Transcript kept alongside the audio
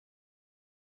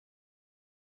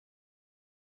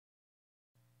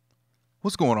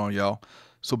What's going on, y'all?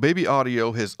 So Baby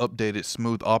Audio has updated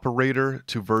Smooth Operator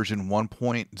to version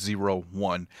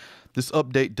 1.01. This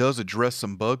update does address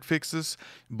some bug fixes,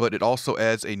 but it also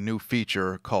adds a new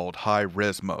feature called High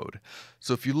Res Mode.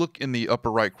 So if you look in the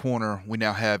upper right corner, we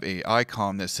now have an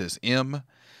icon that says M,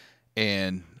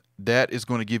 and that is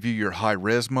going to give you your high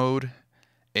res mode.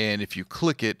 And if you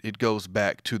click it, it goes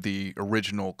back to the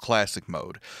original classic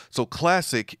mode. So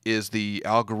classic is the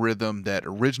algorithm that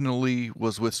originally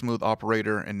was with Smooth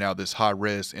Operator, and now this high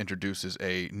res introduces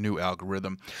a new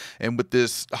algorithm. And with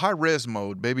this high res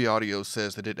mode, Baby Audio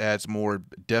says that it adds more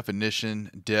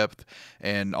definition, depth,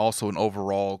 and also an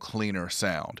overall cleaner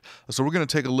sound. So we're going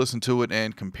to take a listen to it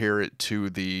and compare it to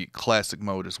the classic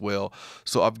mode as well.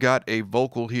 So I've got a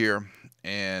vocal here,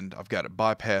 and I've got it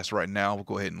bypassed right now. We'll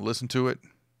go ahead and listen to it.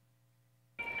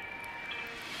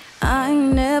 I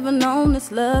ain't never known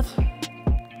this love.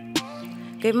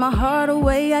 Gave my heart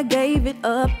away, I gave it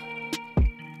up.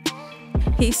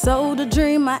 He sold a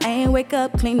dream, I ain't wake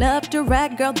up. Clean up the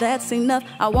rack, girl, that's enough.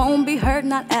 I won't be hurt,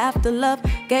 not after love.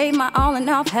 Gave my all and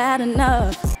I've had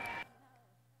enough.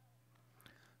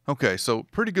 Okay, so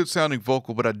pretty good sounding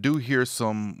vocal, but I do hear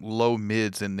some low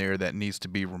mids in there that needs to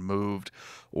be removed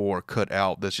or cut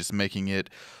out. That's just making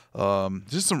it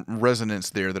just some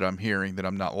resonance there that I'm hearing that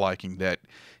I'm not liking, that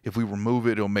if we remove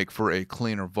it, it'll make for a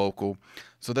cleaner vocal.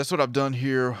 So that's what I've done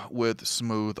here with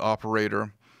Smooth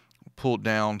Operator. Pulled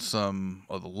down some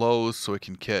of the lows so it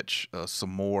can catch some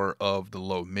more of the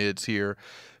low mids here,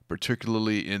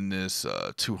 particularly in this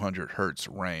 200 hertz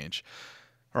range.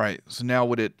 All right, so now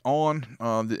with it on,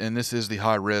 and this is the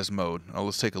high res mode.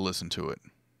 Let's take a listen to it.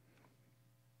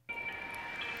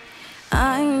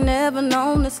 I ain't never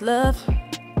known this love.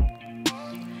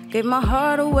 Gave my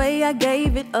heart away, I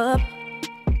gave it up.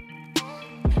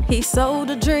 He sold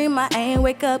a dream, I ain't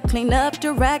wake up. Clean up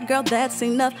the rack, girl, that's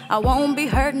enough. I won't be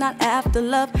hurt, not after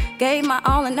love. Gave my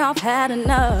all and I've had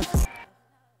enough.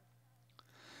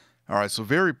 All right, so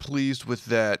very pleased with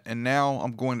that. And now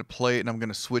I'm going to play it, and I'm going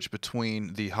to switch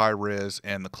between the high res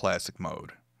and the classic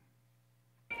mode.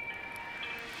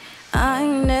 I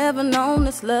ain't never known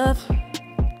this love.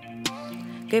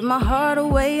 Gave my heart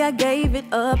away, I gave it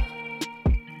up.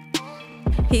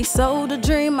 He sold a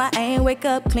dream, I ain't wake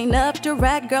up. Clean up the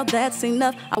rack, girl, that's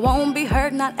enough. I won't be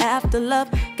hurt, not after love.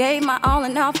 Gave my all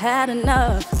and I've had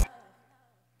enough.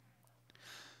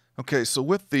 Okay, so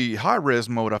with the high res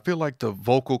mode, I feel like the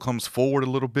vocal comes forward a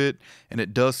little bit, and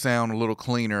it does sound a little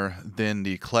cleaner than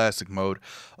the classic mode.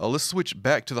 Let's switch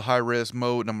back to the high res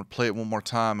mode, and I'm going to play it one more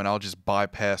time, and I'll just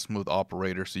bypass Smooth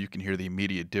Operator so you can hear the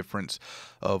immediate difference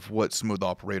of what Smooth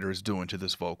Operator is doing to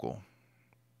this vocal.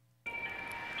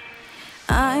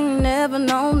 I ain't never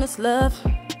known this love.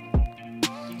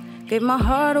 Gave my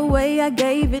heart away, I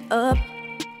gave it up.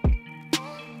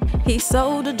 He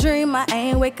sold a dream, I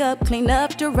ain't wake up. Clean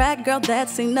up the rack, girl,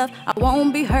 that's enough. I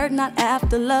won't be hurt, not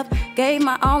after love. Gave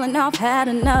my all and I've had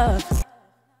enough.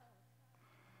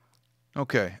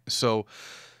 Okay, so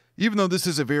even though this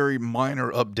is a very minor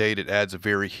update, it adds a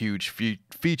very huge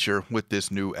feature with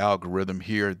this new algorithm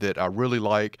here that I really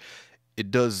like.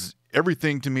 It does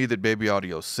everything to me that Baby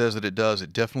Audio says that it does.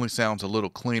 It definitely sounds a little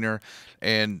cleaner.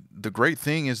 And the great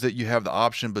thing is that you have the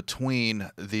option between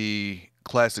the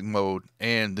classic mode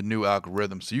and the new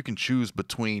algorithm, so you can choose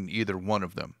between either one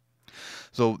of them.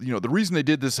 So, the reason they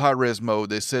did this high res mode,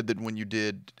 they said that when you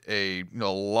did a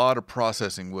lot of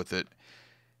processing with it,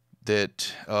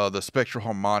 that the spectral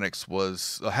harmonics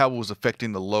was how it was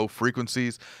affecting the low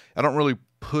frequencies. I don't really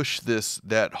push this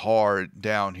that hard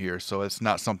down here, so it's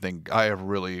not something I ever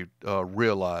really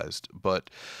realized.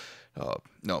 But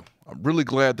no, I'm really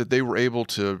glad that they were able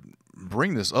to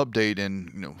bring this update,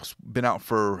 and it's been out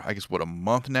for, I guess, what, a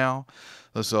month now.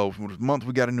 So for a month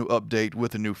we got a new update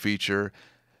with a new feature.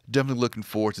 Definitely looking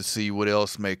forward to see what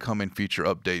else may come in future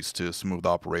updates to Smooth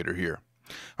Operator here.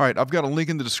 All right, I've got a link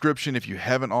in the description. If you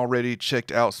haven't already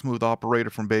checked out Smooth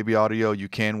Operator from Baby Audio, you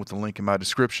can with the link in my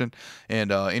description.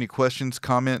 And any questions,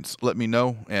 comments, let me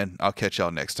know, and I'll catch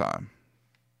y'all next time.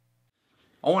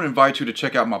 I want to invite you to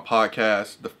check out my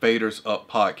podcast, the Faders Up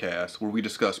Podcast, where we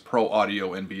discuss pro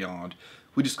audio and beyond.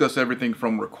 We discuss everything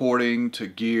from recording to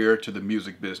gear to the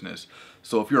music business.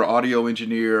 So if you're an audio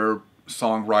engineer,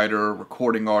 songwriter,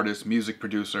 recording artist, music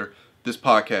producer, this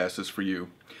podcast is for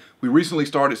you. We recently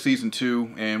started season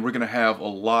 2, and we're going to have a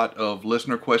lot of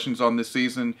listener questions on this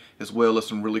season, as well as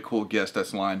some really cool guests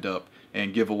that's lined up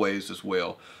and giveaways as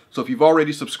well. So if you've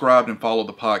already subscribed and followed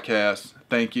the podcast,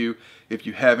 thank you. If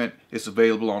you haven't, it's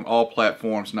available on all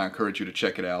platforms, and I encourage you to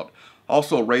check it out.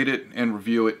 Also, rate it and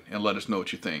review it and let us know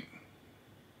what you think.